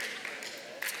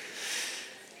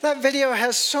That video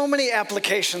has so many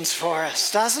applications for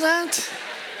us, doesn't it?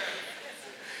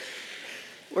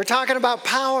 We're talking about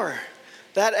power,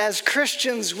 that as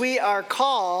Christians we are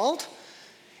called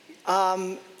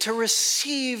to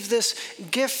receive this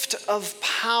gift of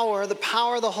power, the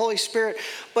power of the Holy Spirit.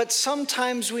 But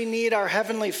sometimes we need our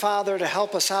Heavenly Father to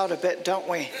help us out a bit, don't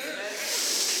we?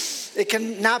 It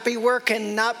can not be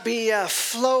working, not be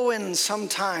flowing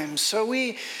sometimes. So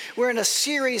we're in a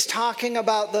series talking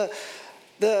about the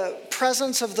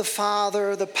presence of the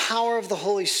Father, the power of the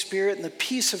Holy Spirit, and the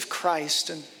peace of Christ.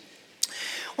 And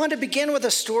I wanted to begin with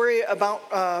a story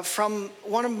about from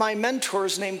one of my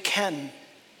mentors named Ken.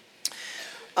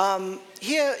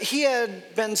 He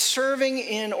had been serving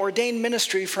in ordained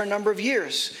ministry for a number of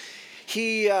years.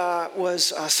 He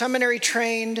was seminary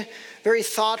trained, very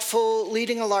thoughtful,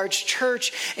 leading a large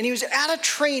church, and he was at a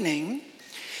training,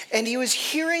 and he was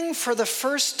hearing for the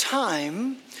first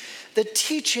time the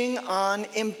teaching on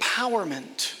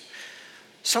empowerment.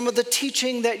 Some of the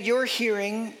teaching that you're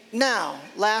hearing now,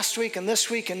 last week and this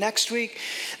week and next week,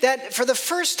 that for the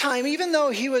first time, even though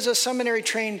he was a seminary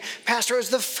trained pastor, it was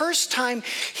the first time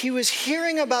he was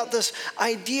hearing about this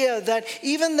idea that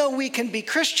even though we can be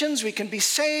Christians, we can be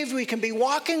saved, we can be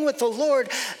walking with the Lord,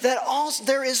 that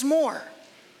there is more.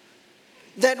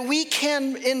 That we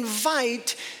can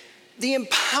invite the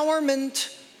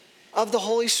empowerment of the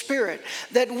Holy Spirit,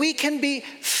 that we can be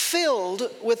filled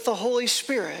with the Holy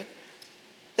Spirit,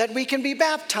 that we can be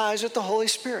baptized with the Holy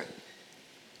Spirit.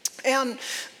 And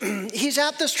he's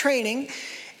at this training,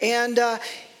 and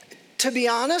to be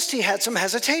honest, he had some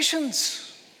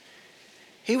hesitations.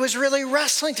 He was really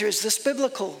wrestling through, is this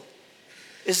biblical?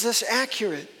 Is this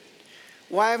accurate?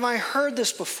 Why have I heard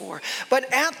this before? But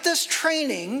at this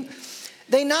training,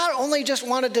 they not only just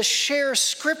wanted to share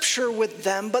scripture with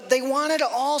them, but they wanted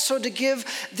also to give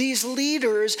these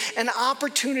leaders an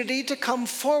opportunity to come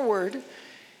forward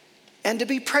and to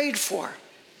be prayed for.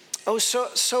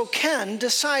 So Ken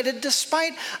decided,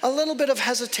 despite a little bit of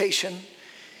hesitation,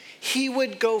 he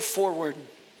would go forward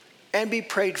and be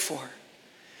prayed for.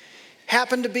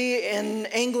 Happened to be an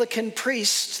Anglican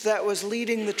priest that was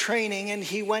leading the training, and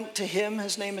he went to him.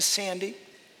 His name is Sandy.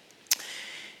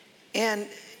 And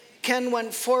Ken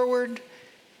went forward,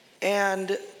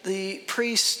 and the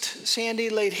priest, Sandy,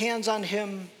 laid hands on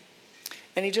him,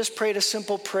 and he just prayed a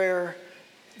simple prayer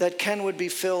that Ken would be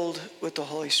filled with the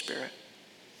Holy Spirit.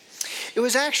 It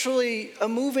was actually a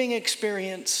moving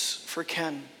experience for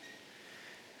Ken,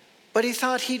 but he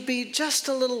thought he'd be just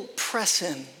a little press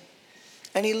in.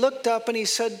 And he looked up and he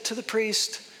said to the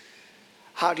priest,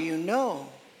 "How do you know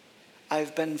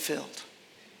I've been filled?"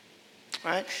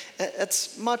 Right?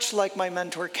 It's much like my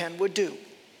mentor Ken would do.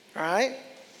 All right?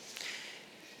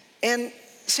 And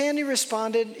Sandy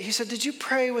responded, he said, "Did you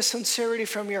pray with sincerity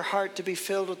from your heart to be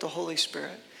filled with the Holy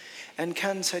Spirit?" And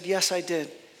Ken said, "Yes, I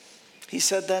did." He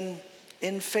said, "Then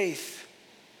in faith,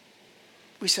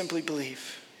 we simply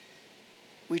believe.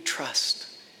 We trust.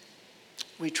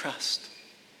 We trust."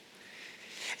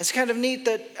 It's kind of neat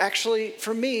that actually,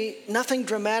 for me, nothing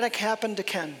dramatic happened to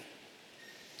Ken.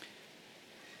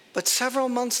 But several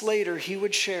months later, he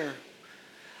would share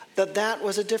that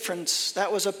was a difference.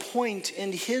 That was a point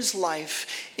in his life,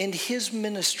 in his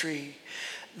ministry,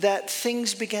 that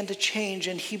things began to change,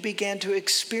 and he began to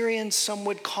experience, some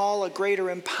would call, a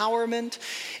greater empowerment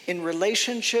in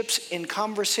relationships, in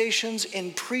conversations,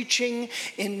 in preaching,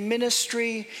 in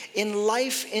ministry, in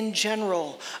life in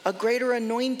general. A greater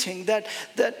anointing that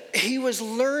he was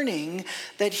learning,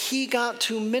 that he got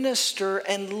to minister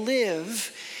and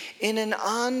live in an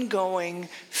ongoing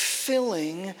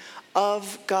filling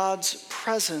of God's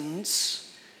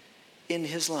presence in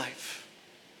his life.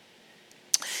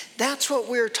 That's what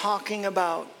we're talking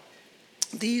about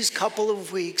these couple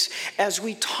of weeks as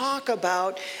we talk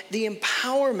about the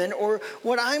empowerment, or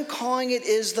what I'm calling it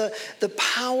is the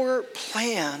power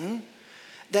plan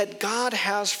that God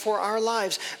has for our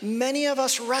lives. Many of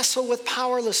us wrestle with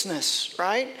powerlessness,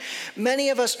 right? Many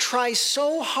of us try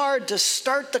so hard to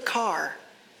start the car,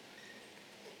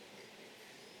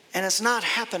 and it's not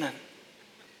happening,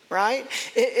 right?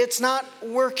 It's not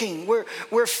working.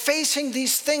 We're facing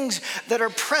these things that are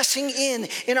pressing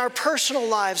in our personal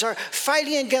lives, are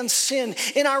fighting against sin,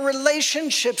 in our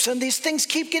relationships, and these things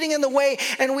keep getting in the way,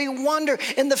 and we wonder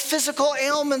in the physical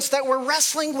ailments that we're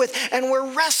wrestling with, and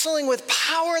we're wrestling with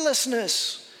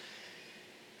powerlessness.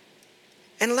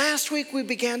 And last week we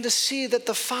began to see that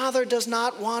the Father does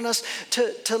not want us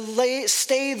to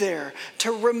stay there,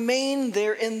 to remain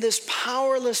there in this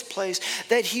powerless place,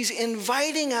 that he's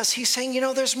inviting us. He's saying,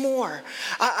 there's more.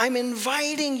 I'm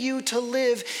inviting you to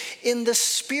live in the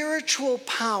spiritual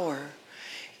power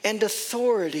and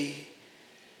authority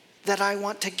that I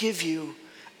want to give you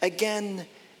again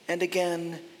and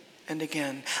again and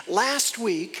again. Last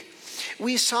week,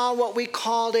 we saw what we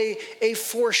called a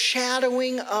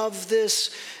foreshadowing of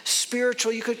this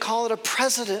spiritual, you could call it a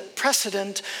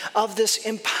precedent of this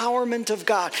empowerment of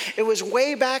God. It was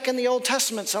way back in the Old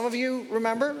Testament. Some of you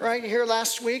remember, right, here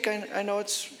last week. I know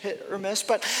it's hit or miss,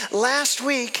 but last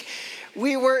week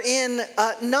we were in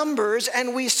Numbers,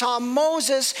 and we saw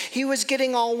Moses. He was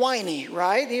getting all whiny,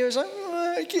 right? He was like,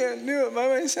 oh, I can't do it by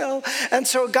myself. And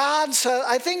so God said,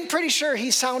 I think pretty sure he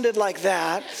sounded like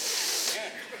that.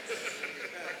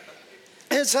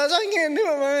 It says, I can't do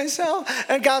it by myself.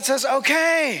 And God says,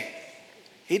 okay.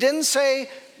 He didn't say,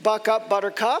 buck up,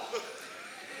 buttercup.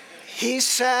 He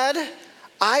said,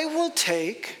 I will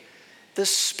take the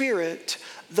Spirit,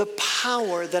 the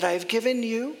power that I've given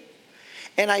you,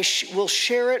 and I will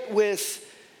share it with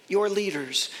your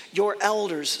leaders, your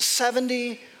elders,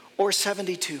 70 or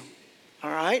 72. All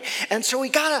right? And so we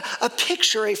got a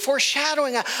picture, a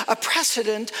foreshadowing, a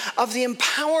precedent of the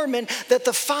empowerment that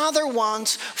the Father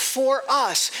wants for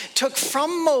us. Took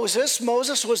from Moses.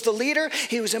 Moses was the leader.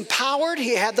 He was empowered.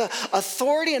 He had the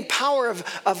authority and power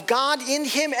of God in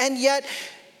him. And yet,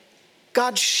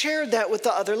 God shared that with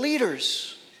the other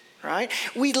leaders. Right?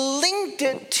 We linked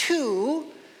it to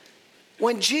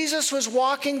when Jesus was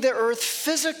walking the earth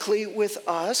physically with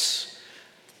us,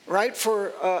 right,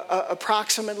 for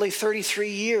approximately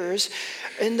 33 years.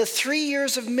 In the 3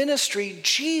 years of ministry,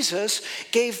 Jesus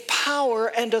gave power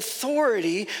and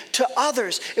authority to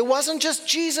others. It wasn't just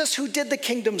Jesus who did the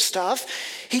kingdom stuff.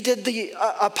 He did the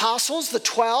apostles, the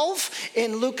 12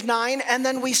 in Luke 9, and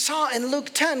then we saw in Luke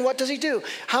 10, what does he do?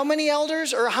 How many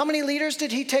elders or how many leaders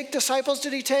did he take, disciples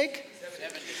did he take?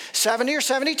 70 or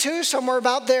 72, somewhere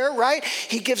about there, right?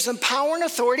 He gives them power and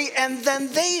authority, and then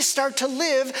they start to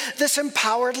live this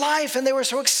empowered life, and they were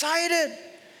so excited.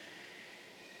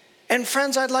 And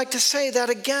friends, I'd like to say that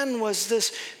again was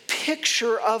this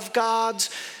picture of God's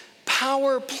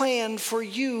power plan for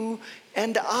you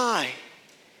and I,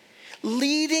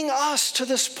 leading us to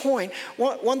this point.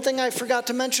 One thing I forgot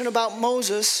to mention about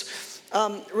Moses,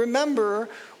 remember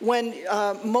when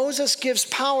Moses gives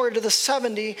power to the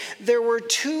 70, there were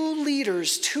two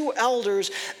leaders, two elders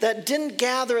that didn't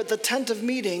gather at the tent of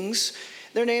meetings.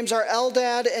 Their names are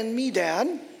Eldad and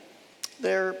Medad.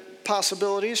 They're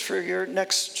possibilities for your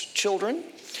next children,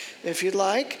 if you'd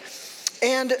like.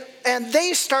 And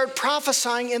they start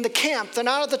prophesying in the camp. They're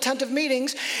not at the tent of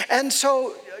meetings. And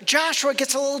so Joshua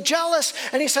gets a little jealous,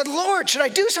 and he said, Lord, should I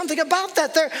do something about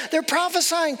that? They're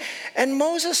prophesying. And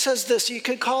Moses says this, you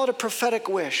could call it a prophetic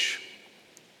wish.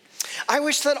 I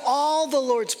wish that all the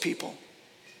Lord's people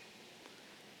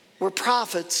were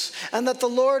prophets, and that the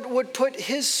Lord would put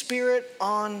his Spirit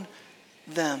on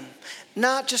them.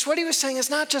 Not just, what he was saying is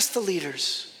not just the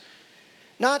leaders,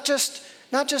 not just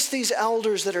these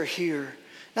elders that are here,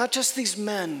 not just these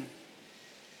men.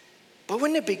 But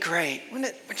wouldn't it be great?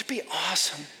 Wouldn't it be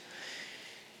awesome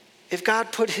if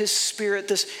God put his Spirit,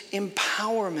 this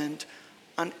empowerment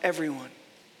on everyone?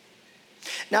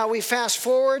 Now we fast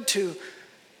forward to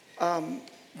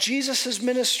Jesus'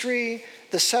 ministry,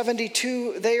 the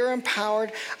 72, they are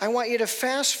empowered. I want you to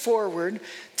fast forward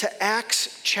to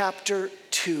Acts chapter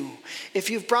 2. If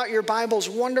you've brought your Bibles,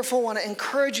 wonderful. I want to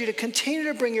encourage you to continue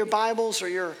to bring your Bibles or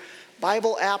your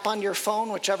Bible app on your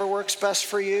phone, whichever works best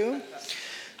for you.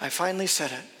 I finally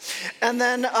said it. And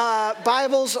then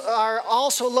Bibles are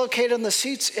also located in the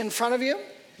seats in front of you.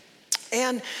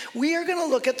 And we are going to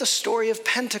look at the story of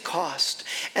Pentecost.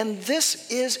 And this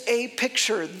is a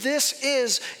picture. This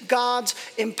is God's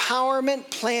empowerment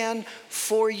plan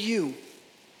for you.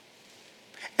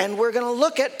 And we're going to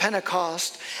look at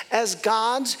Pentecost as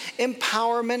God's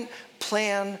empowerment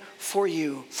plan for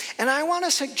you. And I want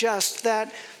to suggest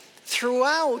that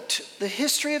throughout the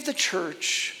history of the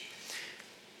church,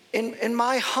 in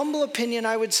my humble opinion,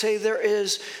 I would say there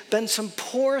has been some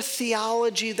poor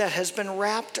theology that has been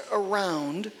wrapped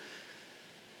around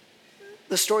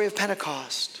the story of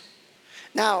Pentecost.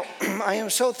 Now, I am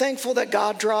so thankful that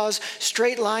God draws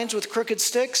straight lines with crooked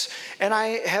sticks, and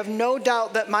I have no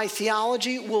doubt that my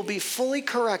theology will be fully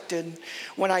corrected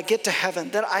when I get to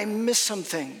heaven, that I miss some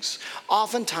things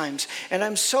oftentimes. And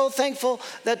I'm so thankful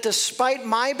that despite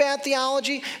my bad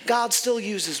theology, God still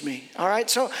uses me, all right?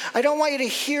 So I don't want you to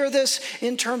hear this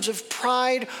in terms of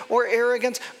pride or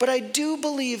arrogance, but I do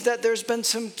believe that there's been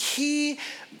some key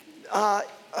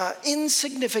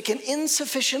insignificant,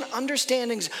 insufficient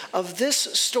understandings of this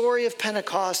story of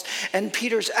Pentecost and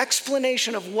Peter's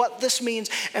explanation of what this means.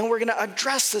 And we're going to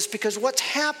address this because what's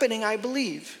happening, I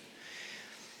believe,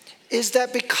 is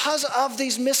that because of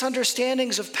these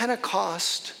misunderstandings of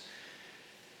Pentecost,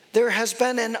 there has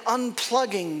been an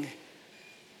unplugging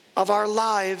of our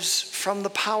lives from the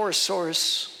power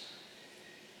source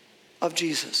of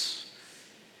Jesus.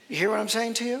 You hear what I'm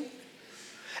saying to you?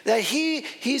 That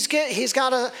he's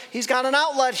got an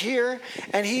outlet here,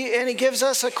 and he gives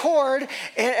us a cord,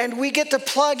 and we get to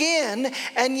plug in.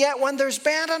 And yet, when there's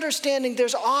bad understanding,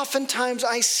 there's oftentimes,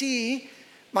 I see,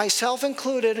 myself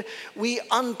included, we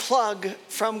unplug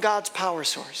from God's power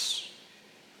source.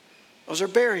 Those are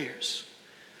barriers.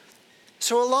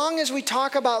 So, along as we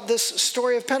talk about this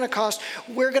story of Pentecost,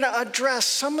 we're going to address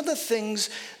some of the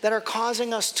things that are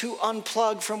causing us to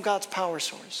unplug from God's power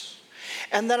source.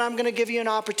 And then I'm going to give you an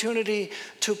opportunity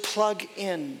to plug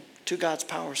in to God's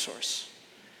power source.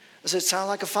 Does it sound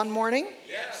like a fun morning?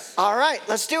 Yes. All right,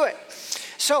 let's do it.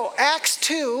 So Acts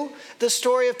 2, the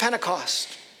story of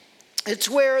Pentecost. It's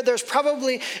where there's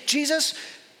probably Jesus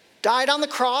died on the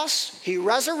cross, he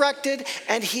resurrected,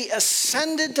 and he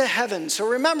ascended to heaven. So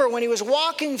remember, when he was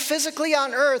walking physically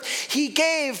on earth, he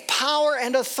gave power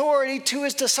and authority to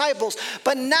his disciples.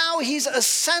 But now he's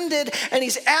ascended and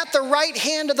he's at the right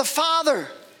hand of the Father.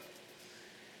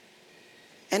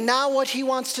 And now what he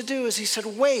wants to do is he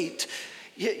said, wait,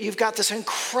 you've got this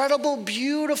incredible,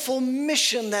 beautiful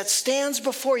mission that stands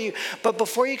before you. But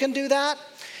before you can do that,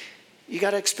 you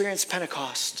got to experience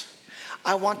Pentecost.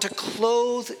 I want to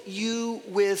clothe you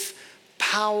with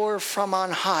power from on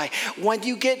high. When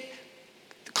you get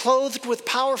clothed with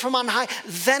power from on high,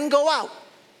 then go out.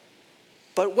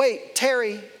 But wait,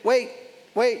 tarry, wait.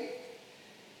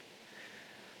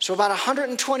 So about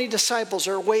 120 disciples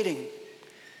are waiting.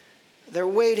 They're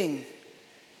waiting.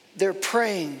 They're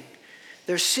praying.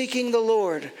 They're seeking the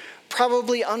Lord,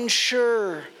 probably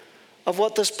unsure of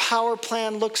what this power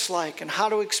plan looks like and how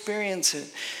to experience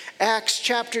it. Acts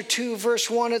chapter 2, verse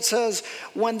 1, it says,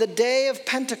 when the day of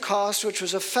Pentecost, which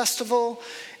was a festival,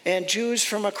 and Jews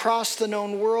from across the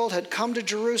known world had come to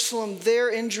Jerusalem, there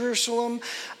in Jerusalem,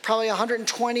 probably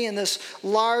 120 in this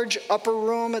large upper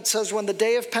room, it says, when the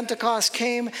day of Pentecost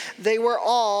came, they were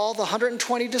all, the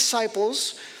 120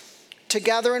 disciples,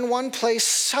 together in one place.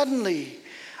 Suddenly,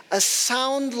 a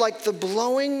sound like the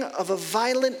blowing of a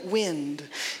violent wind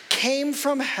came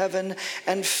from heaven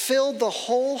and filled the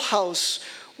whole house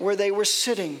where they were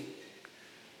sitting.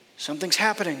 Something's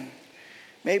happening.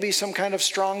 Maybe some kind of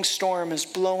strong storm is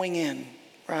blowing in,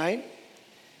 right?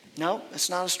 No, it's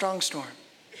not a strong storm.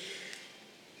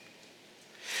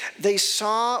 They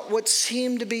saw what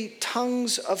seemed to be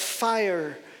tongues of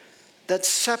fire that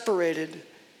separated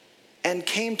and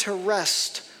came to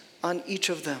rest on each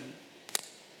of them.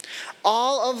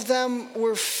 All of them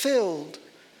were filled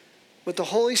with the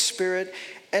Holy Spirit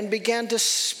and began to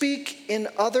speak in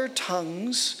other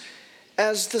tongues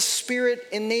as the Spirit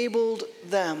enabled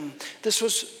them. This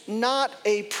was not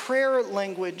a prayer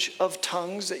language of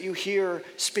tongues that you hear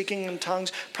speaking in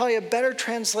tongues. Probably a better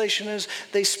translation is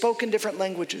they spoke in different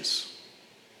languages.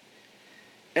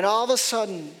 And all of a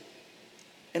sudden,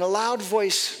 in a loud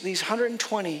voice, these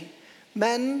 120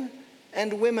 men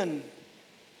and women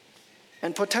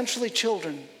and potentially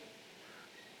children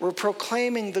were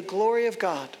proclaiming the glory of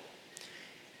God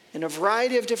in a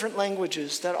variety of different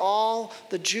languages, that all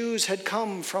the Jews had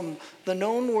come from the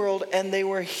known world and they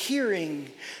were hearing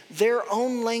their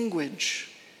own language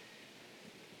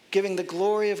giving the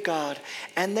glory of God.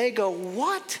 And they go,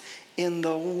 what in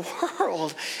the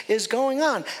world is going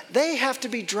on? They have to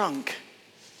be drunk.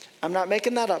 I'm not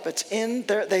making that up. It's in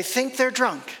there. They think they're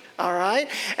drunk. All right?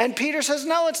 And Peter says,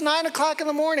 no, it's 9 o'clock in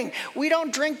the morning. We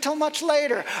don't drink till much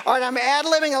later. All right, I'm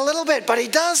ad-libbing a little bit, but he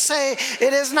does say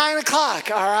it is 9 o'clock,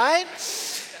 all right?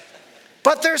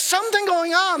 But there's something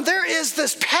going on. There is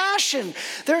this passion.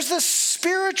 There's this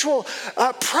spiritual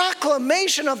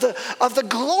proclamation of the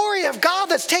glory of God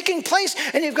that's taking place.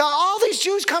 And you've got all these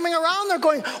Jews coming around. They're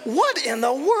going, what in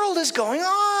the world is going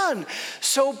on?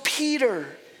 So Peter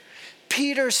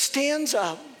stands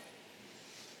up.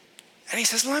 And he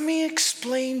says, let me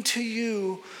explain to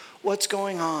you what's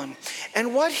going on.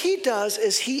 And what he does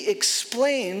is he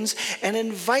explains and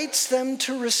invites them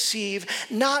to receive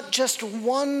not just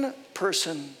one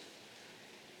person,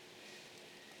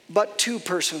 but two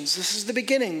persons. This is the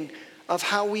beginning of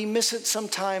how we miss it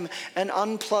sometime and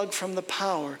unplug from the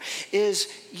power. Is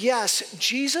yes,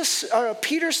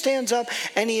 Peter stands up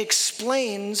and he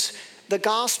explains the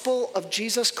gospel of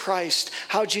Jesus Christ,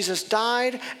 how Jesus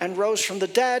died and rose from the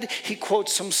dead. He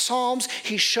quotes some Psalms.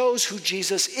 He shows who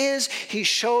Jesus is. He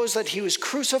shows that he was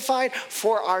crucified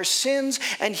for our sins,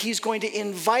 and he's going to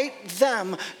invite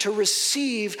them to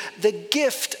receive the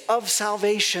gift of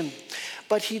salvation.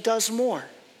 But he does more.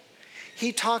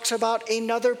 He talks about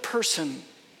another person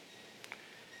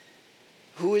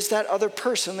Who is that other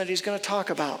person that he's going to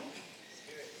talk about?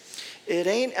 It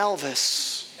ain't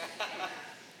Elvis.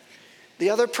 The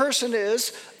other person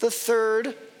is the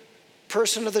third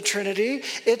person of the Trinity.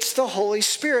 It's the Holy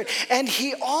Spirit. And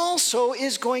he also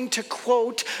is going to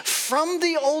quote from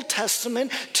the Old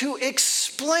Testament to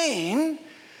explain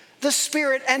the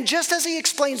Spirit. And just as he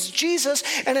explains Jesus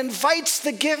and invites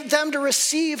them to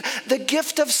receive the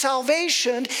gift of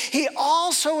salvation, he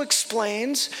also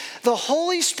explains the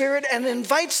Holy Spirit and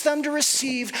invites them to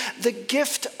receive the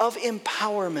gift of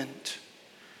empowerment.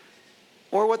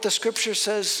 Or what the scripture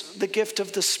says, the gift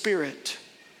of the Spirit,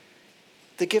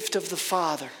 the gift of the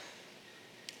Father.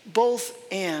 Both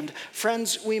and.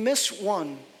 Friends, we miss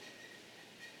one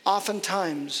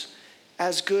oftentimes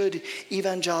as good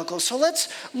evangelicals. So let's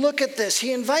look at this.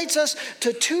 He invites us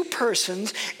to two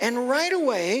persons, and right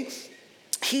away,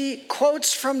 he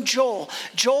quotes from Joel.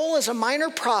 Joel is a minor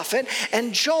prophet,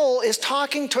 and Joel is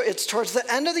it's towards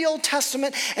the end of the Old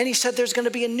Testament, and he said there's going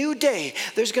to be a new day.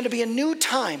 There's going to be a new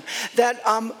time that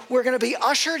we're going to be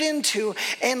ushered into,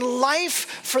 and life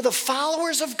for the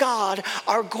followers of God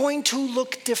are going to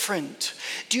look different.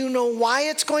 Do you know why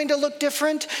it's going to look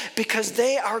different? Because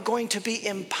they are going to be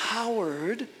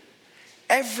empowered,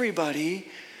 everybody,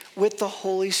 with the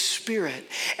Holy Spirit.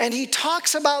 And he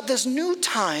talks about this new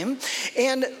time.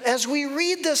 And as we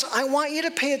read this, I want you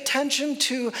to pay attention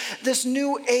to this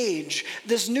new age,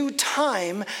 this new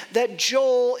time that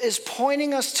Joel is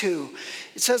pointing us to.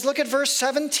 It says, look at verse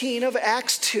 17 of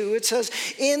Acts 2. It says,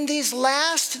 in these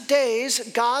last days,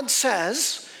 God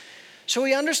says, so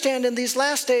we understand in these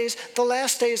last days, the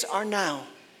last days are now.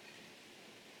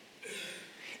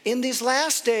 In these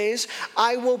last days,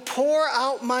 I will pour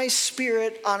out my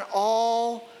Spirit on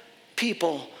all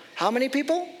people. How many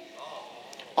people?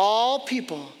 All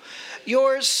people.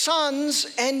 Your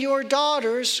sons and your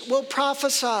daughters will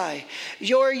prophesy.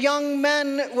 Your young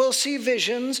men will see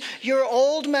visions. Your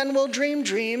old men will dream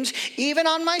dreams. Even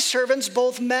on my servants,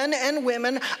 both men and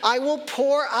women, I will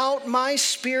pour out my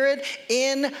Spirit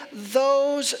in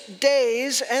those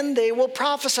days, and they will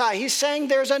prophesy. He's saying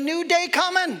there's a new day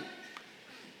coming.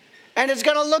 And it's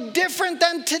going to look different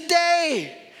than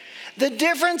today. The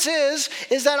difference is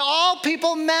that all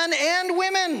people, men and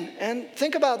women, and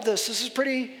think about this. This is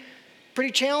pretty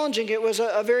challenging. It was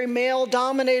a very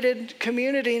male-dominated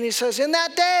community. And he says, in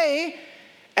that day,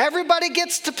 everybody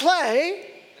gets to play,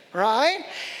 right?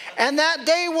 And that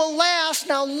day will last.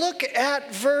 Now look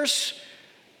at verse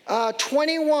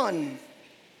 21.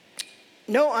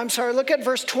 No, I'm sorry. Look at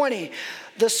verse 20.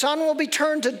 The sun will be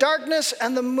turned to darkness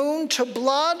and the moon to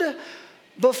blood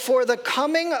before the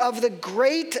coming of the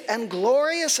great and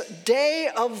glorious day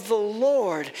of the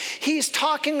Lord. He's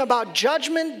talking about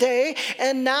Judgment Day.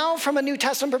 And now from a New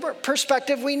Testament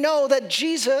perspective, we know that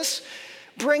Jesus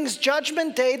brings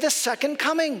Judgment Day, the second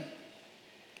coming.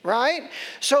 Right?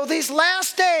 So these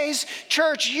last days,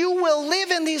 church, you will live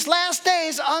in these last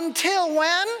days until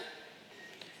when?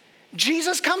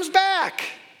 Jesus comes back.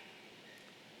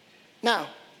 Now,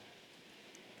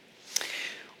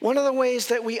 one of the ways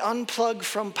that we unplug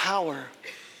from power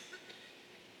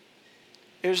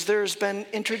is there's been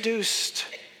introduced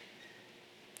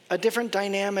a different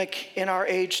dynamic in our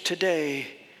age today,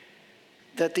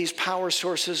 that these power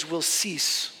sources will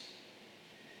cease.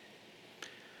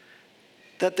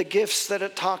 That the gifts that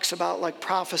it talks about, like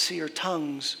prophecy or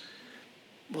tongues,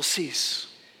 will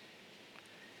cease.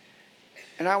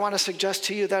 And I want to suggest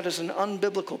to you that is an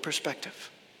unbiblical perspective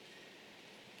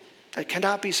that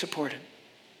cannot be supported,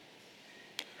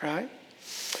 right?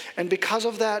 And because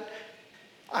of that,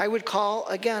 I would call,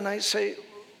 again, I say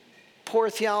poor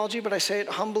theology, but I say it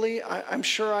humbly. I'm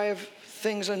sure I have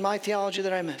things in my theology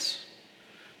that I miss.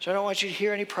 So I don't want you to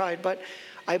hear any pride, but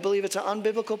I believe it's an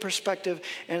unbiblical perspective,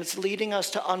 and it's leading us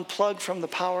to unplug from the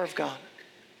power of God.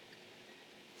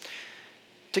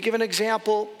 To give an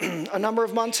example, a number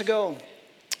of months ago,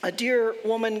 a dear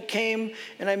woman came,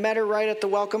 and I met her right at the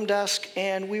welcome desk,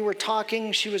 and we were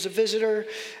talking. She was a visitor.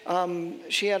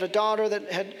 She had a daughter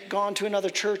that had gone to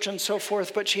another church and so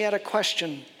forth, but she had a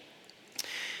question.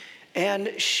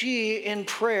 And she, in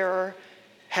prayer,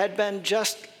 had been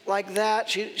just like that.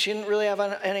 She didn't really have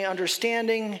any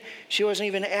understanding. She wasn't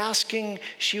even asking.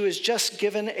 She was just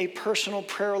given a personal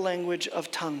prayer language of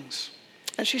tongues.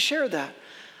 And she shared that.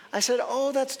 I said,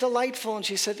 oh, that's delightful. And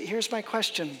she said, here's my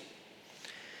question.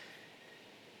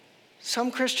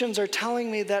 Some Christians are telling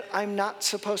me that I'm not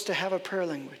supposed to have a prayer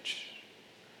language,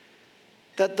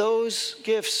 that those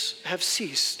gifts have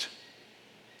ceased.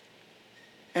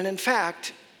 And in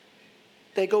fact,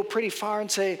 they go pretty far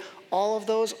and say, all of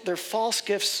those, they're false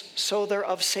gifts, so they're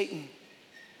of Satan.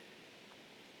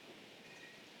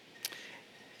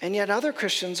 And yet other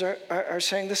Christians are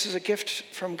saying this is a gift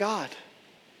from God.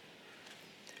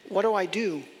 What do I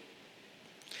do?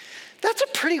 That's a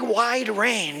pretty wide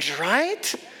range,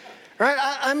 right? Right?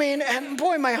 I mean, and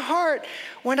boy, my heart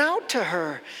went out to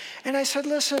her. And I said,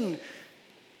 listen,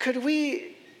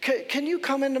 can you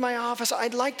come into my office?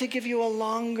 I'd like to give you a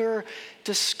longer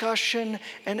discussion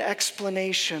and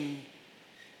explanation.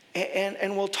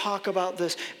 And we'll talk about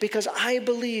this, because I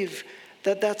believe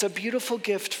that that's a beautiful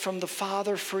gift from the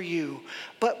Father for you.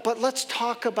 But let's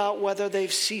talk about whether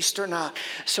they've ceased or not.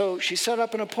 So she set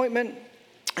up an appointment,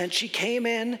 and she came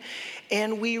in,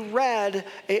 and we read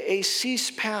a cease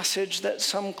passage that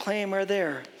some claim are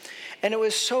there. And it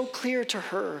was so clear to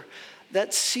her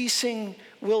that ceasing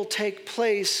will take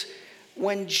place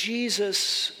when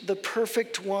Jesus, the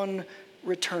perfect one,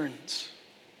 returns.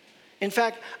 In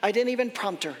fact, I didn't even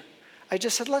prompt her. I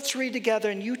just said, let's read together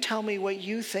and you tell me what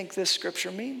you think this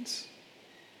scripture means.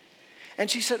 And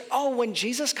she said, oh, when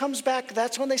Jesus comes back,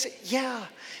 that's when they say, yeah,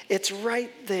 it's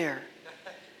right there.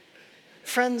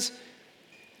 Friends,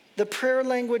 the prayer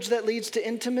language that leads to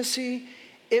intimacy,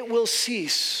 it will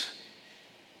cease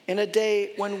in a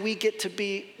day when we get to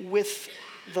be with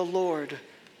the Lord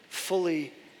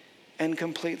fully and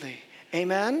completely.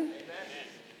 Amen? Amen.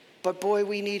 But boy,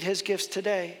 we need his gifts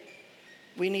today.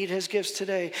 We need his gifts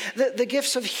today. The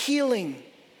gifts of healing,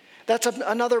 that's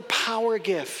another power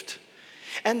gift.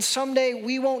 And someday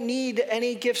we won't need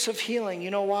any gifts of healing. You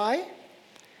know why?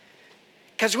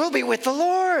 Because we'll be with the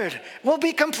Lord. We'll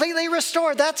be completely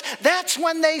restored. That's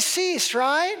when they cease,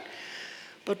 right?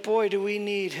 But boy, do we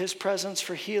need his presence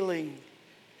for healing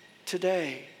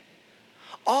today.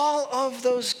 All of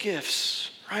those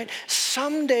gifts, right?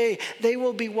 Someday they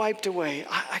will be wiped away.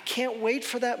 I can't wait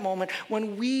for that moment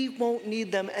when we won't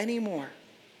need them anymore.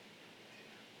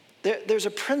 There's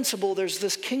a principle, there's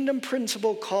this kingdom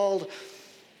principle called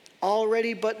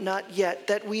already but not yet,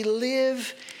 that we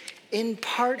live in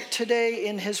part today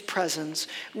in his presence.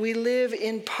 We live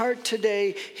in part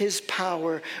today his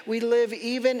power. We live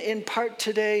even in part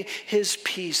today his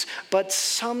peace. But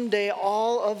someday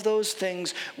all of those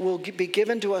things will be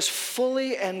given to us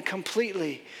fully and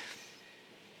completely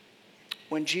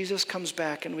when Jesus comes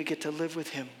back and we get to live with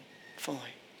him fully.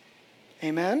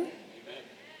 Amen?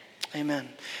 Amen. Amen.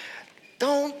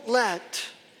 Don't let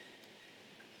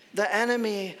the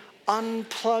enemy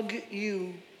unplug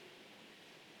you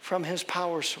from his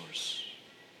power source.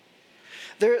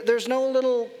 There's no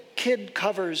little kid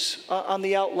covers on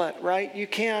the outlet, right?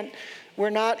 We're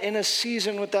not in a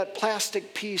season with that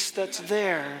plastic piece that's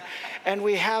there, and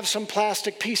we have some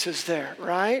plastic pieces there,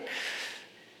 right?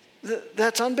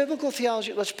 That's unbiblical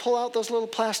theology. Let's pull out those little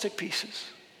plastic pieces,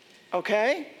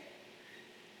 okay?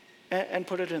 And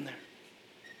put it in there.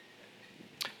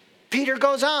 Peter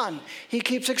goes on. He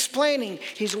keeps explaining.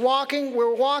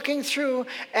 We're walking through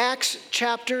Acts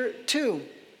chapter 2.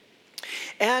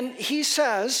 And he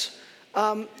says,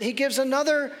 he gives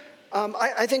another,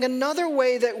 I think another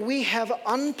way that we have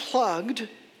unplugged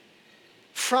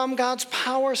from God's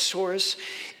power source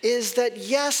is that,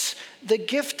 yes, the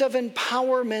gift of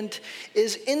empowerment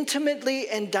is intimately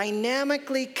and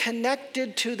dynamically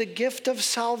connected to the gift of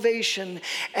salvation,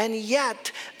 and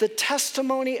yet the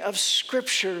testimony of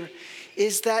Scripture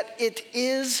is that it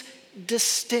is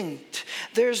distinct.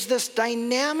 There's this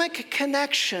dynamic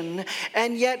connection,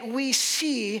 and yet we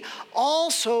see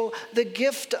also the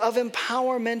gift of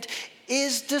empowerment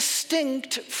is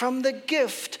distinct from the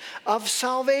gift of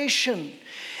salvation.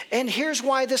 And here's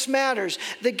why this matters.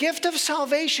 The gift of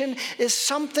salvation is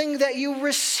something that you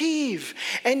receive,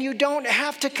 and you don't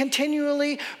have to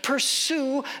continually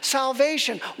pursue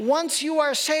salvation. Once you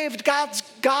are saved,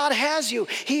 God has you.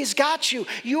 He's got you.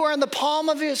 You are in the palm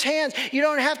of his hands. You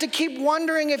don't have to keep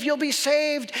wondering if you'll be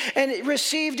saved and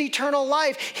received eternal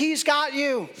life. He's got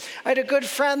you. I had a good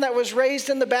friend that was raised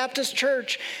in the Baptist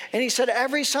church, and he said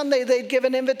every Sunday they'd give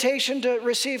an invitation to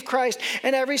receive Christ,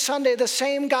 and every Sunday the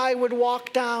same guy would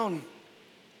walk down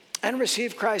and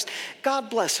receive Christ.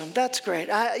 God bless him. That's great.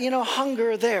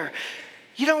 Hunger there.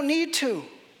 You don't need to,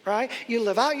 right? You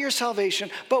live out your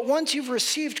salvation. But once you've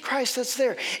received Christ, that's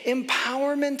there.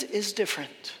 Empowerment is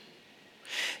different.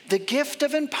 The gift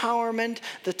of empowerment,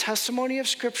 the testimony of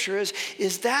Scripture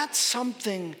is that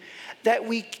something that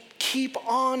we keep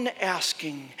on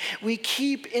asking. We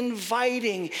keep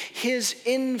inviting his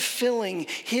infilling,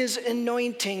 his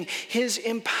anointing, his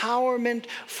empowerment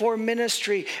for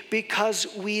ministry, because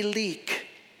we leak.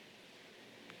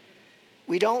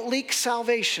 We don't leak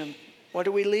salvation. What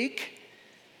do we leak?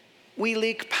 We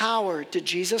leak power. Did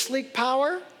Jesus leak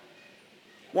power?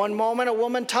 One moment a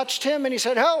woman touched him and he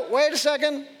said, "Oh, wait a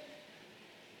second."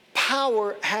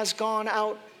 Power has gone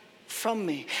out from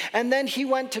me. And then he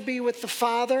went to be with the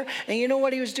Father. And you know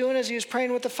what he was doing as he was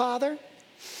praying with the Father?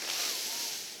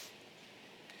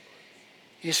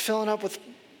 He was filling up with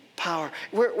power.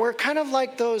 We're kind of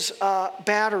like those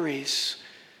batteries.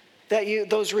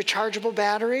 Those rechargeable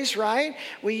batteries, right?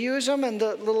 We use them and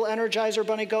the little Energizer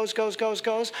bunny goes,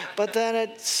 but then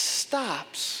it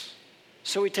stops.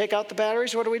 So we take out the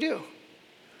batteries, what do?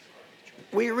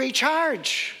 We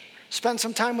recharge. Spend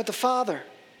some time with the Father.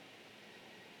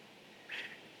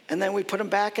 And then we put them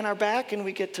back in our back and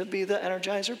we get to be the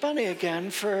Energizer bunny again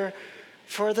for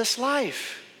this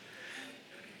life.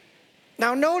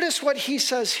 Now notice what he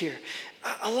says here.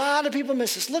 A lot of people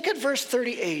miss this. Look at verse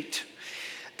 38.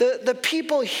 The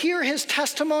people hear his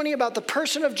testimony about the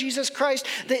person of Jesus Christ,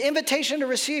 the invitation to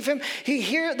receive him. They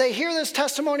hear this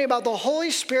testimony about the Holy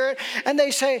Spirit, and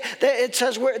they say, it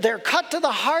says they're cut to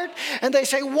the heart, and they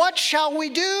say, what shall we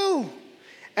do?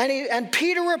 And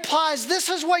Peter replies, this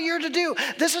is what you're to do.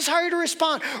 This is how you're to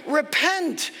respond.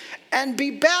 Repent and be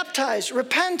baptized.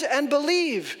 Repent and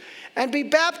believe and be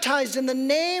baptized in the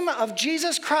name of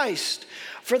Jesus Christ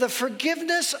for the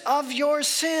forgiveness of your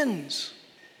sins.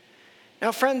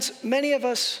 Now, friends, many of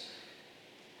us,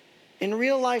 in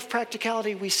real life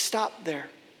practicality, we stop there.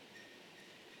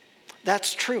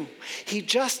 That's true. He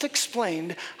just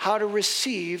explained how to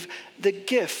receive the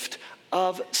gift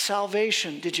of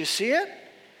salvation. Did you see it?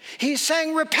 He's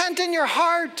saying, repent in your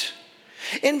heart.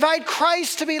 Invite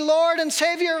Christ to be Lord and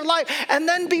Savior of life, and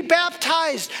then be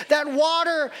baptized. That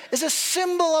water is a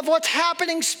symbol of what's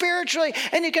happening spiritually,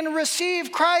 and you can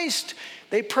receive Christ.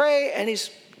 They pray, and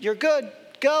you're good,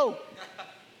 go.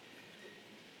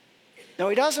 No,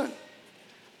 he doesn't.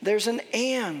 There's an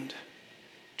and.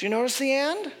 Do you notice the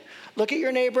and? Look at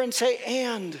your neighbor and say,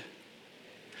 and.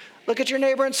 Look at your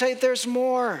neighbor and say, there's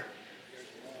more.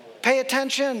 Pay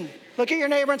attention. Look at your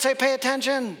neighbor and say, pay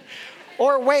attention.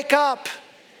 Or wake up.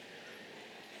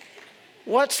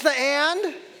 What's the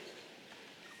and?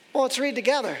 Well, let's read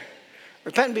together.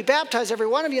 Repent and be baptized, every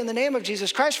one of you, in the name of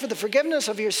Jesus Christ for the forgiveness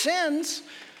of your sins.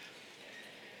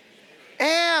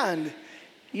 And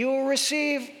you will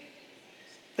receive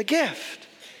the gift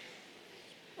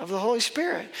of the Holy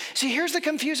Spirit. See, here's the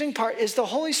confusing part, is the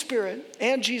Holy Spirit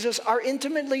and Jesus are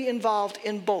intimately involved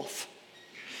in both.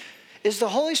 Is the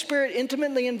Holy Spirit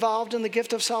intimately involved in the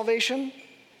gift of salvation?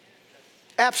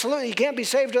 Absolutely. You can't be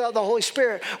saved without the Holy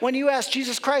Spirit. When you ask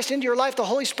Jesus Christ into your life, the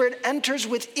Holy Spirit enters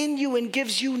within you and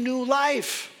gives you new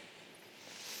life.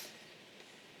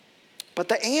 But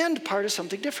the and part is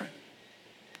something different.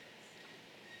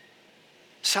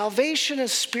 Salvation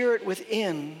is spirit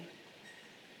within.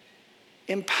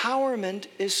 Empowerment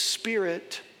is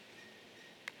spirit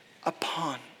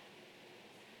upon.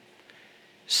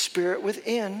 Spirit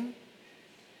within,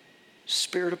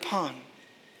 spirit upon.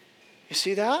 You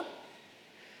see that?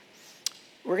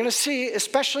 We're going to see,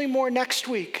 especially more next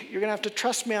week. You're going to have to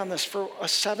trust me on this for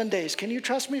 7 days. Can you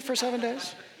trust me for 7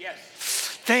 days? Yes.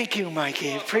 Thank you,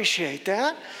 Mikey. Appreciate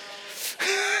that.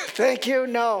 Thank you.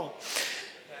 No.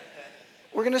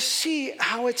 We're going to see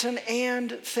how it's an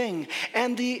and thing.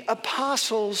 And the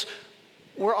apostles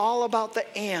were all about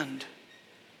the and.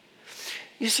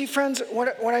 You see, friends,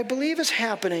 what I believe is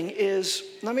happening is,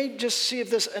 let me just see if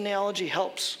this analogy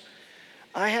helps.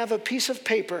 I have a piece of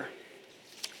paper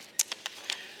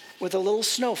with a little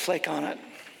snowflake on it.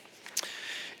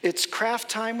 It's craft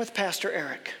time with Pastor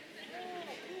Eric.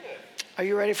 Are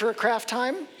you ready for a craft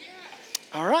time?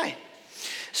 All right.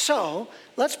 So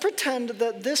let's pretend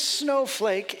that this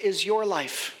snowflake is your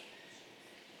life.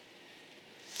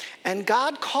 And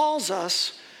God calls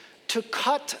us to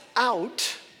cut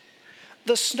out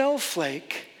the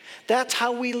snowflake. That's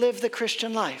how we live the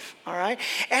Christian life, all right?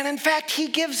 And in fact, he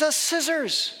gives us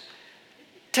scissors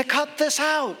to cut this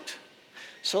out.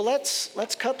 So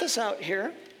let's cut this out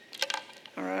here,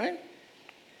 all right?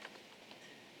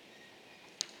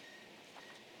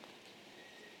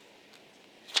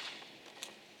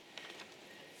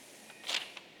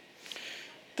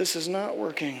 This is not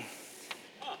working.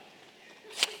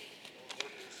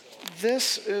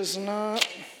 This is not.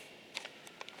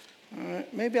 All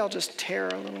right, maybe I'll just tear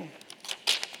a little.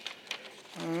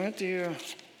 All right,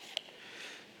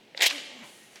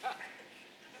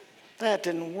 that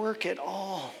didn't work at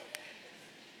all.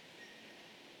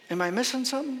 Am I missing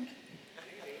something?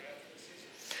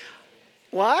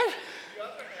 What?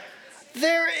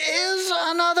 There is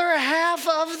another half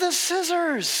of the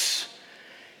scissors.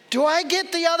 Do I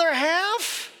get the other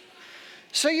half?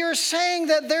 So you're saying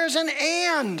that there's an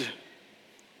and.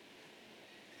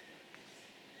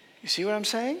 You see what I'm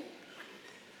saying?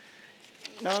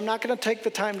 No, I'm not going to take the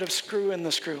time to screw in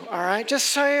the screw, all right? Just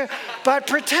so you, but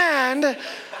pretend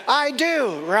I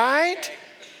do, right?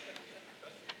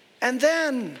 And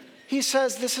then he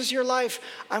says, this is your life.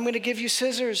 I'm going to give you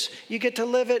scissors. You get to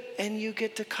live it and you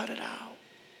get to cut it out.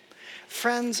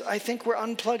 Friends, I think we're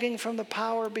unplugging from the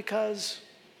power because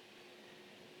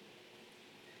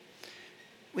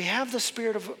we have the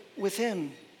Spirit of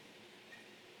within,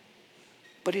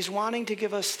 but he's wanting to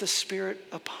give us the Spirit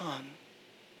upon.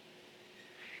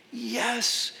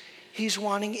 Yes, he's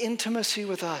wanting intimacy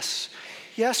with us.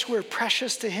 Yes, we're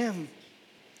precious to him.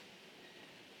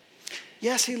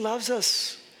 Yes, he loves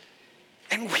us.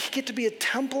 And we get to be a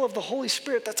temple of the Holy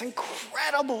Spirit. That's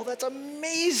incredible. That's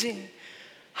amazing.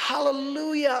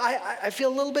 Hallelujah. I feel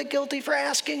a little bit guilty for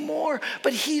asking more,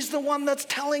 but he's the one that's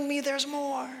telling me there's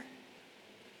more.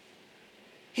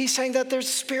 He's saying that there's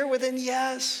Spirit within,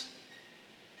 yes,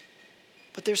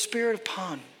 but there's Spirit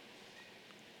upon.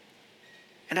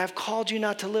 And I've called you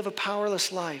not to live a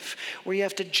powerless life where you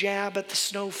have to jab at the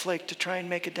snowflake to try and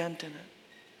make a dent in it.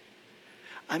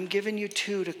 I'm giving you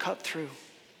two to cut through.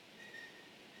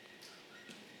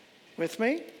 With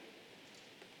me?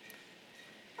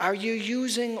 Are you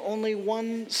using only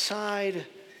one side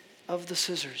of the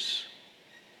scissors?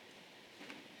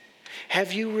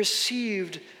 Have you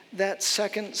received that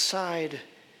second side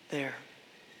there?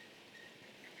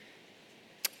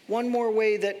 One more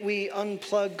way that we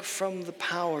unplug from the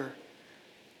power,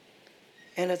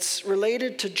 and it's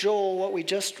related to Joel, what we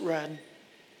just read.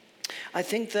 I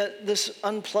think that this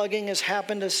unplugging has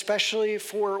happened especially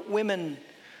for women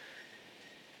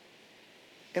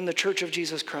in the Church of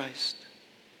Jesus Christ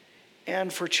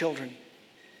and for children.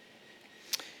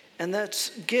 And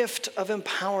that's gift of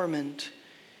empowerment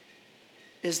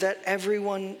is that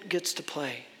everyone gets to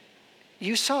play.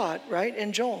 You saw it, right?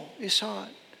 In Joel, you saw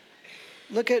it.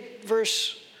 Look at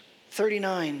verse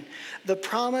 39. The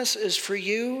promise is for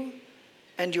you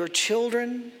and your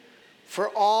children, for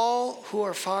all who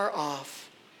are far off,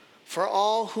 for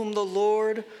all whom the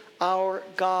Lord our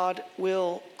God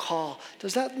will call.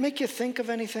 Does that make you think of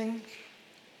anything?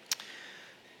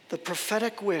 The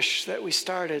prophetic wish that we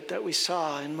started, that we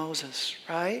saw in Moses,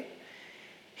 right?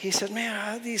 He said,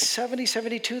 man, these 70,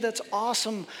 72, that's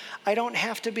awesome. I don't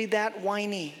have to be that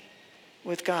whiny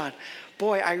with God.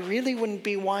 Boy, I really wouldn't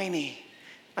be whiny.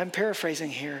 I'm paraphrasing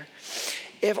here.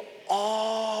 If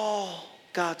all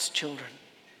God's children,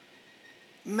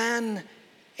 men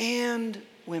and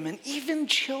women, even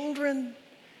children,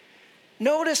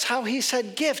 notice how he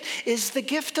said gift. Is the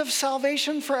gift of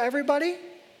salvation for everybody?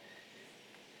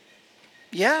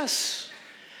 Yes.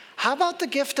 How about the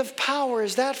gift of power?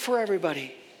 Is that for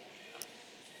everybody?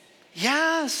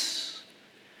 Yes.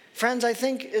 Friends, I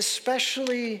think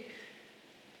especially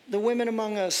the women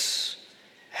among us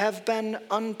have been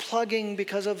unplugging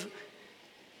because of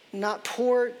not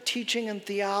poor teaching and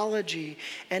theology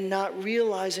and not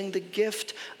realizing the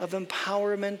gift of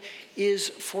empowerment is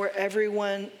for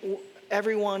everyone,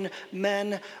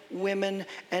 men, women,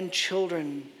 and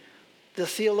children. The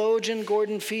theologian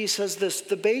Gordon Fee says this: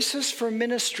 the basis for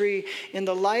ministry in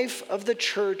the life of the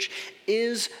church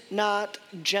is not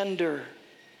gender,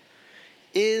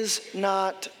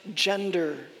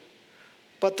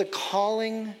 but the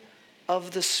calling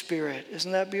of the Spirit.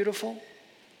 Isn't that beautiful?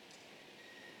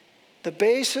 The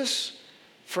basis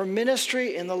for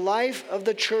ministry in the life of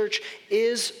the church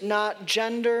is not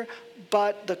gender,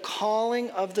 but the calling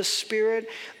of the Spirit.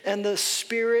 And the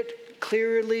Spirit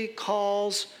clearly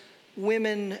calls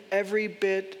women every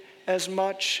bit as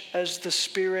much as the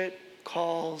Spirit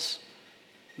calls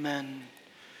men.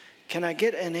 Can I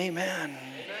get an amen?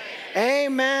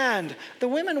 Amen. The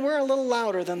women were a little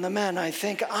louder than the men, I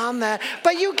think, on that.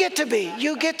 But you get to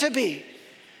be.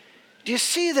 Do you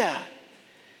see that?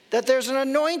 That there's an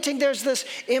anointing, there's this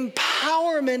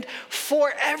empowerment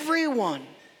for everyone.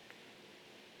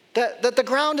 That the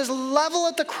ground is level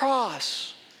at the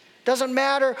cross. Doesn't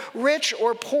matter rich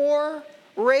or poor,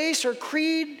 race or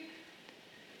creed,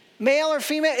 male or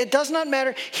female, it does not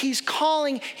matter. He's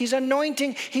calling, he's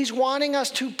anointing, he's wanting us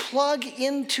to plug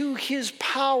into his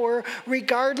power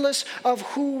regardless of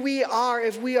who we are,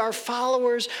 if we are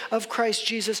followers of Christ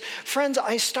Jesus. Friends,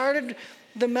 I started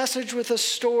the message with a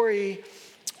story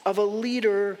of a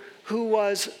leader who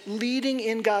was leading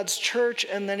in God's church,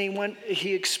 and then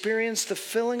he experienced the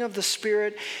filling of the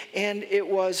Spirit, and it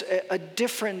was a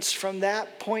difference from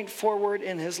that point forward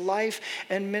in his life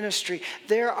and ministry.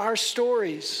 There are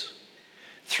stories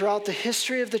throughout the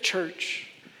history of the church,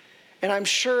 and I'm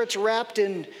sure it's wrapped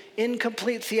in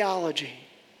incomplete theology,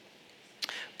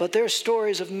 but there are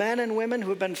stories of men and women who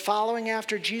have been following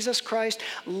after Jesus Christ,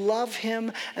 love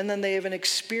him, and then they have an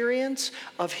experience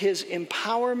of his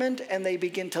empowerment, and they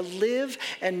begin to live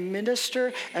and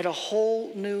minister at a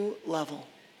whole new level.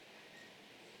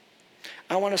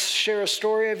 I want to share a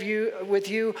story with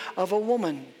you of a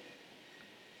woman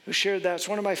who shared that. It's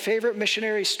one of my favorite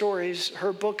missionary stories.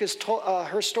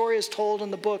 Her story is told in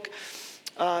the book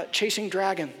Chasing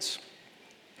Dragons.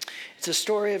 It's a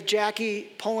story of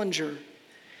Jackie Pullinger.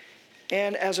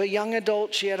 And as a young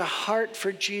adult, she had a heart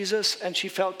for Jesus, and she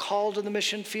felt called to the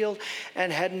mission field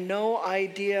and had no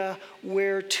idea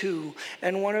where to.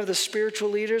 And one of the spiritual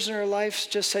leaders in her life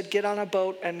just said, get on a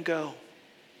boat and go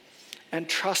and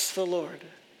trust the Lord.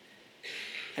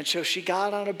 And so she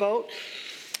got on a boat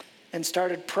and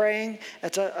started praying.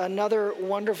 It's another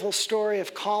wonderful story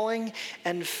of calling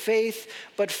and faith.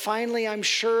 But finally, I'm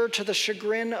sure to the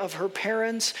chagrin of her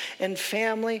parents and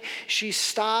family, she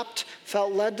felt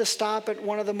led to stop at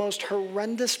one of the most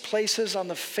horrendous places on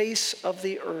the face of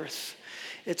the earth.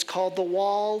 It's called the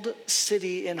Walled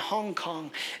City in Hong Kong.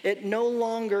 It no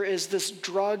longer is this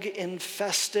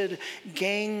drug-infested,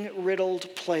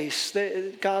 gang-riddled place.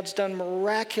 God's done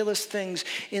miraculous things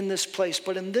in this place.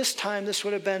 But in this time, this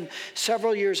would have been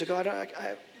several years ago.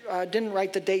 I didn't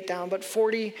write the date down, but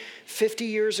 40, 50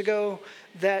 years ago,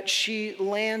 that she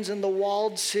lands in the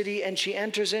Walled City and she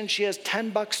enters in. She has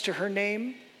 $10 to her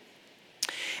name.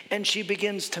 And she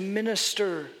begins to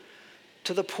minister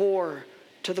to the poor,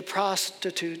 to the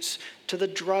prostitutes, to the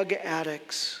drug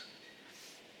addicts.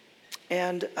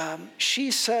 And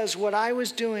she says what I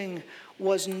was doing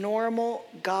was normal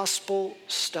gospel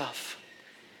stuff.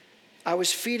 I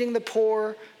was feeding the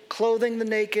poor, clothing the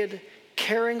naked,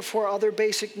 caring for other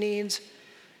basic needs.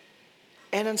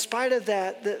 And in spite of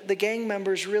that, the gang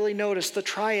members really noticed, the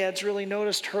triads really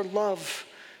noticed her love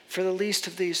for the least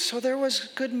of these. So there was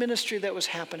good ministry that was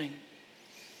happening.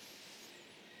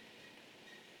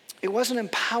 It wasn't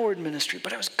empowered ministry,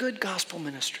 but it was good gospel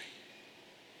ministry.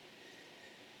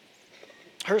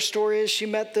 Her story is she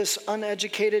met this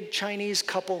uneducated Chinese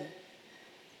couple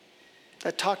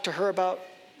that talked to her about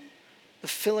the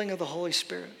filling of the Holy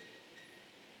Spirit.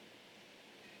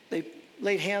 They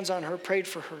laid hands on her, prayed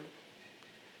for her,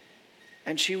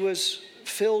 and she was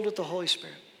filled with the Holy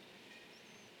Spirit.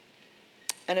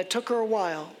 And it took her a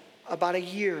while, about a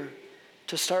year,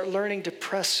 to start learning to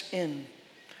press in.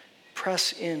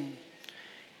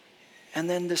 And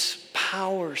then this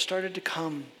power started to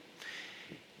come.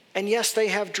 And yes, they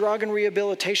have drug and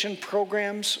rehabilitation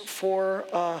programs for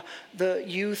the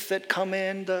youth that come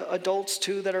in, the adults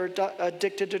too that are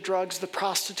addicted to drugs, the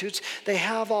prostitutes. They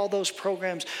have all those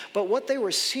programs. But what they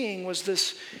were seeing was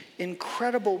this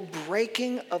incredible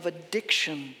breaking of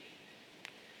addiction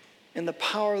in the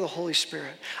power of the Holy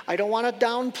Spirit. I don't want to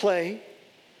downplay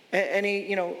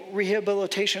any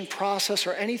rehabilitation process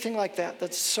or anything like that.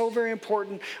 That's so very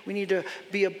important. We need to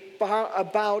be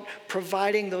about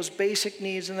providing those basic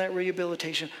needs in that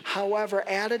rehabilitation. However,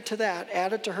 added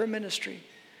to her ministry,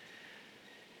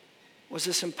 was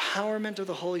this empowerment of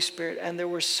the Holy Spirit. And there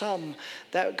were some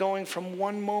that going from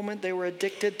one moment they were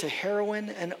addicted to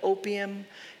heroin and opium,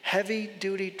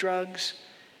 heavy-duty drugs,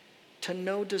 to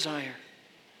no desire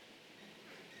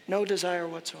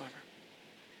whatsoever.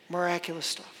 Miraculous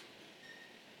stuff.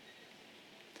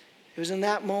 It was in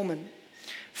that moment.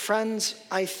 Friends,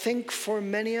 I think for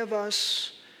many of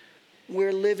us,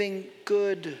 we're living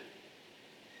good,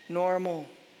 normal,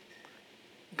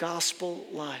 gospel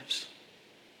lives.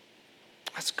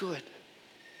 That's good.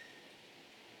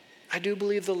 I do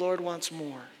believe the Lord wants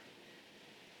more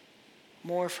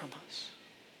from us.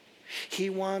 He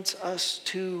wants us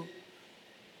to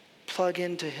plug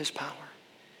into his power.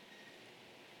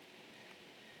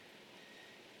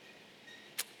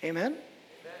 Amen?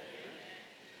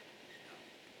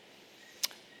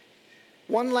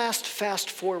 One last fast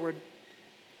forward.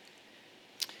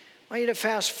 I want you to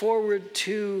fast forward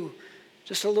to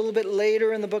just a little bit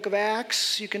later in the book of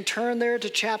Acts. You can turn there to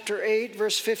chapter 8,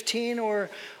 verse 15, or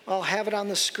I'll have it on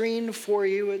the screen for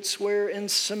you. It's where in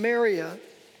Samaria,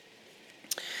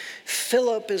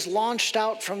 Philip is launched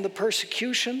out from the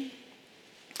persecution,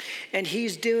 and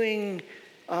he's doing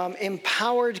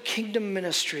empowered kingdom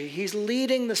ministry. He's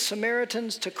leading the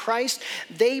Samaritans to Christ.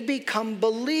 They become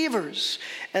believers.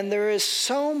 And there is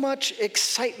so much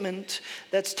excitement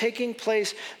that's taking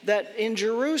place that in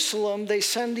Jerusalem, they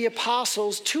send the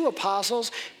two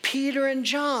apostles, Peter and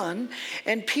John.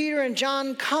 And Peter and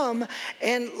John come,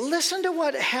 and listen to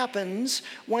what happens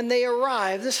when they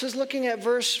arrive. This is looking at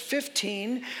verse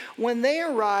 15. When they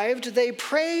arrived, they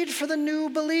prayed for the new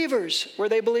believers. Were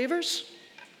they believers?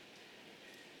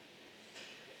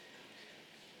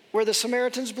 Were the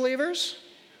Samaritans believers?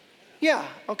 Yeah,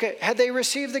 okay. Had they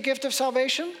received the gift of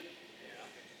salvation?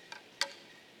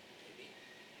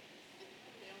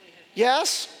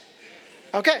 Yes?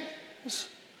 Okay.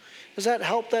 Does that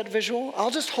help, that visual?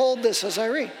 I'll just hold this as I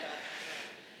read.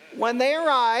 When they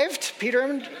arrived, Peter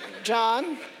and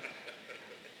John,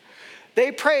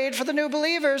 they prayed for the new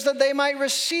believers that they might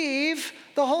receive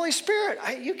the Holy Spirit.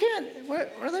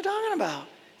 What are they talking about?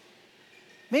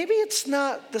 Maybe it's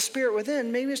not the Spirit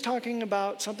within. Maybe it's talking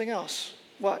about something else.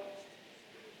 What?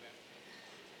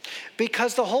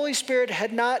 Because the Holy Spirit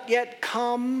had not yet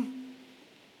come.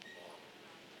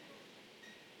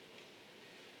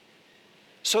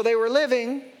 So they were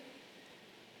living.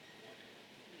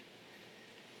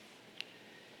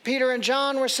 Peter and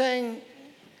John were saying,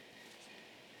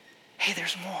 hey,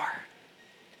 there's more.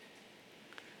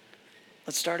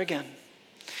 Let's start again.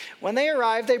 When they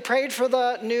arrived, they prayed for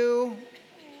the new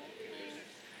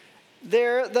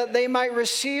there that they might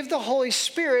receive the Holy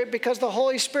Spirit, because the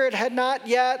Holy Spirit had not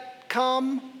yet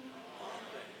come.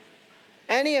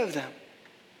 Any of them.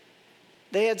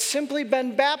 They had simply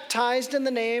been baptized in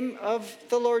the name of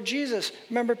the Lord Jesus.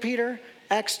 Remember Peter,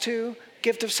 Acts 2,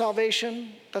 gift of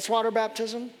salvation. That's water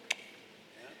baptism.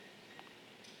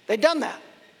 They'd done that.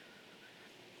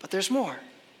 But there's more.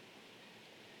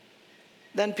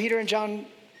 Then Peter and John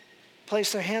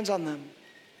placed their hands on them,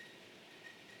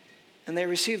 and they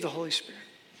received the Holy Spirit.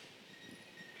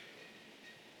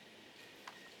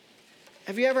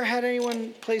 Have you ever had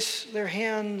anyone place their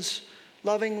hands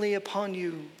lovingly upon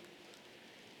you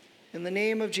in the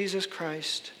name of Jesus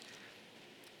Christ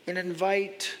and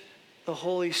invite the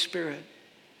Holy Spirit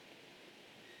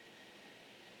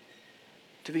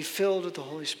to be filled with the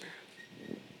Holy Spirit?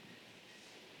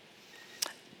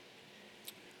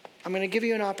 I'm going to give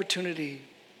you an opportunity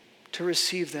to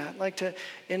receive that. I'd like to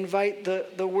invite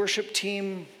the worship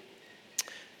team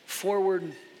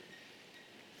forward.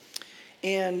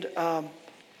 And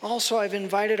also I've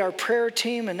invited our prayer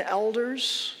team and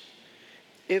elders,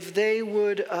 if they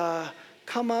would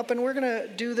come up. And we're going to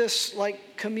do this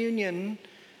like communion.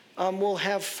 We'll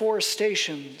have 4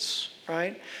 stations,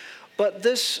 right? But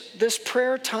this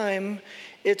prayer time,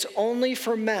 it's only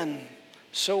for men.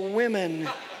 So women,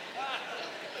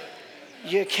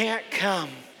 you can't come.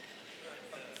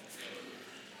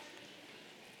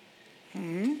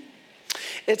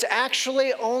 It's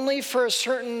actually only for a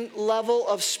certain level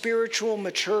of spiritual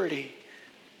maturity.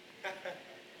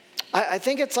 I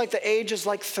think it's like the age is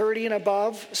like 30 and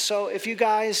above. So if you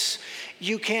guys,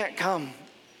 you can't come.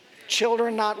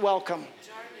 Children not welcome.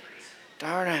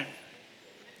 Darn it.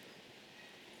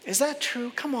 Is that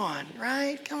true? Come on,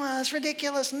 right? Come on, that's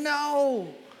ridiculous.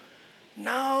 No.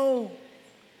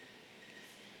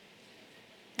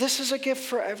 This is a gift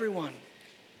for everyone.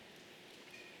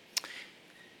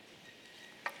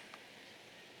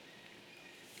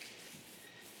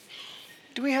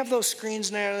 Do we have those screens,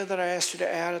 Natalie, that I asked you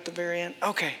to add at the very end?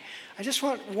 Okay. I just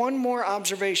want one more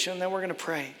observation, then we're going to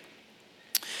pray.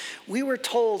 We were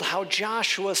told how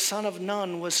Joshua, son of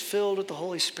Nun, was filled with the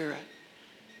Holy Spirit.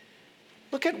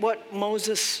 Look at what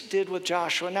Moses did with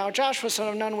Joshua. Now, Joshua, son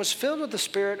of Nun, was filled with the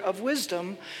spirit of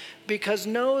wisdom because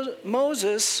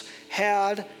Moses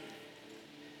had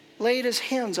laid his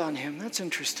hands on him. That's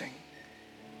interesting.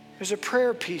 There's a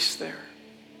prayer piece there.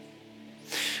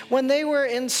 When they were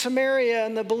in Samaria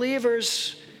and the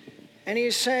believers, and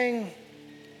he's saying,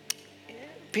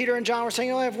 Peter and John were saying,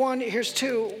 you only have one, here's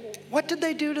 2. What did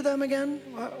they do to them again?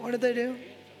 What did they do?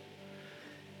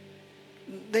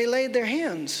 They laid their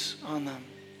hands on them.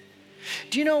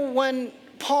 Do you know when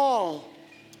Paul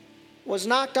was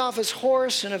knocked off his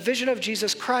horse in a vision of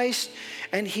Jesus Christ,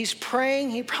 and he's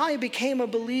praying, he probably became a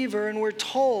believer, and we're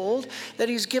told that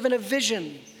he's given a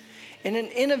vision. And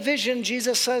in a vision,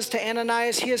 Jesus says to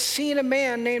Ananias, he has seen a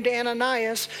man named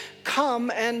Ananias come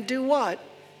and do what?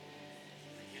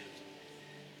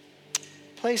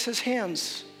 Place his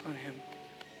hands on him.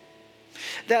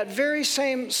 That very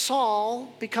same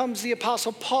Saul becomes the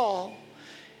Apostle Paul.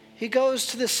 He goes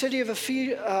to the city of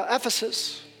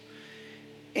Ephesus,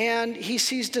 and he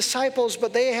sees disciples,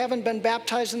 but they haven't been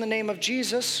baptized in the name of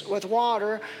Jesus with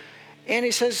water. And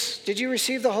he says, did you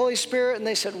receive the Holy Spirit? And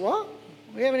they said, what?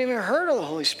 We haven't even heard of the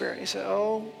Holy Spirit. He said,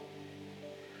 oh.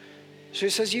 So he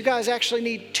says, you guys actually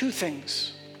need 2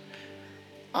 things.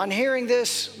 On hearing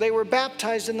this, they were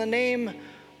baptized in the name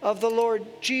of the Lord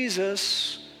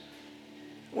Jesus.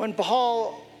 When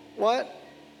Paul,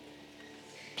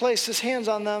 placed his hands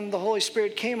on them, the Holy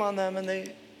Spirit came on them, and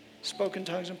they spoke in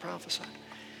tongues and prophesied.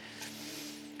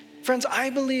 Friends,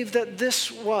 I believe that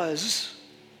this was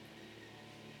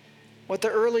what the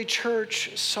early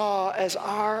church saw as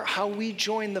how we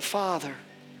join the Father,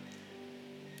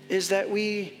 is that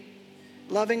we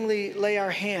lovingly lay our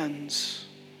hands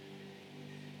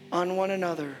on one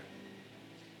another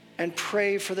and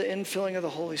pray for the infilling of the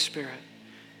Holy Spirit.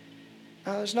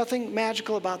 There's nothing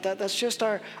magical about that. That's just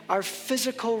our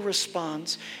physical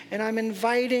response. And I'm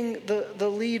inviting the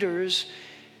leaders,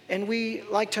 and we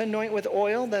like to anoint with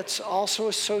oil. That's also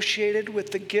associated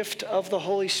with the gift of the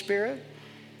Holy Spirit.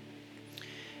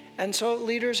 And so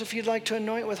leaders, if you'd like to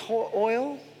anoint with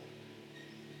oil,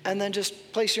 and then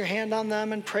just place your hand on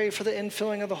them and pray for the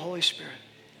infilling of the Holy Spirit.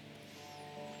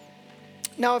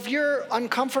 Now, if you're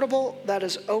uncomfortable, that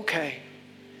is okay.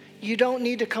 You don't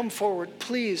need to come forward.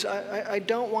 Please, I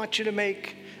don't want you to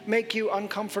make you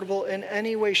uncomfortable in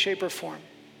any way, shape, or form,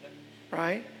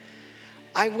 right?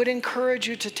 I would encourage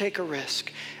you to take a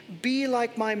risk. Be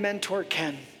like my mentor,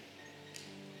 Ken.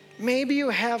 Maybe you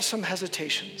have some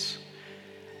hesitations.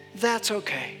 That's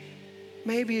okay.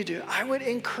 Maybe you do. I would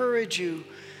encourage you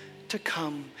to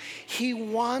come. He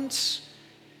wants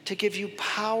to give you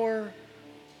power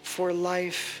for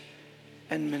life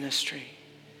and ministry.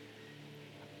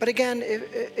 But again,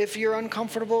 if you're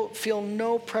uncomfortable, feel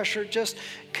no pressure. Just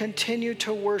continue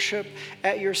to worship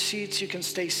at your seats. You can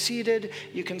stay seated.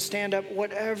 You can stand up,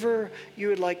 whatever you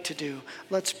would like to do.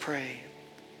 Let's pray.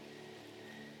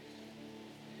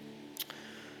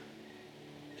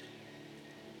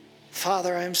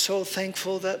 Father, I'm so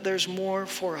thankful that there's more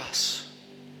for us.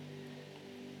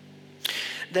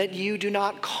 That you do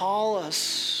not call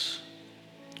us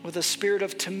with a spirit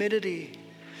of timidity,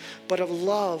 but of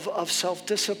love, of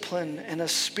self-discipline, and a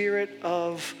spirit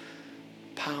of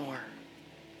power.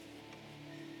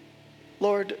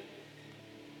 Lord,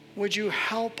 would you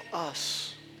help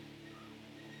us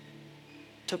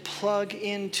to plug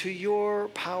into your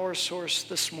power source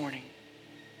this morning?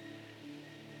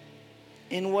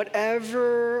 In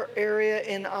whatever area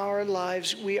in our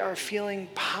lives we are feeling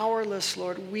powerless,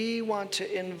 Lord, we want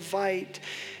to invite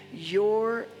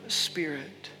your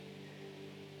Spirit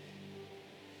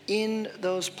in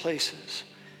those places,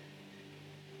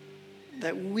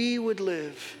 that we would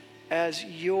live as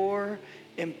your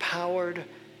empowered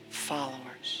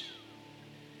followers.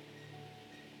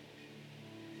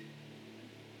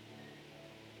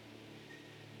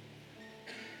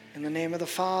 In the name of the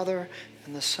Father,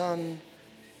 and the Son,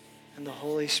 and the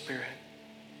Holy Spirit.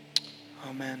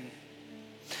 Amen.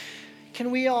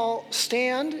 Can we all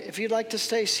stand? If you'd like to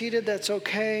stay seated, that's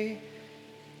okay.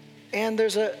 And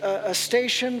there's a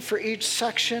station for each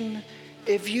section.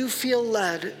 If you feel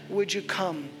led, would you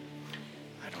come?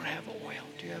 I don't have oil.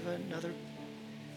 Do you have another?